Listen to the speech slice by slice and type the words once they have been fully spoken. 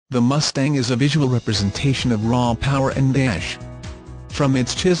The Mustang is a visual representation of raw power and dash. From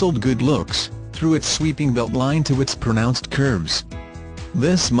its chiseled good looks, through its sweeping beltline to its pronounced curves.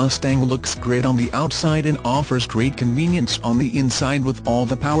 This Mustang looks great on the outside and offers great convenience on the inside with all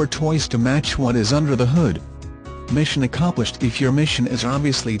the power toys to match what is under the hood. Mission accomplished if your mission is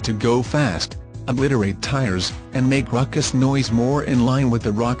obviously to go fast, obliterate tires, and make raucous noise more in line with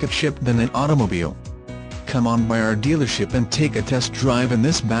the rocket ship than an automobile. Come on by our dealership and take a test drive in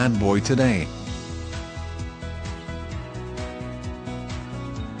this bad boy today.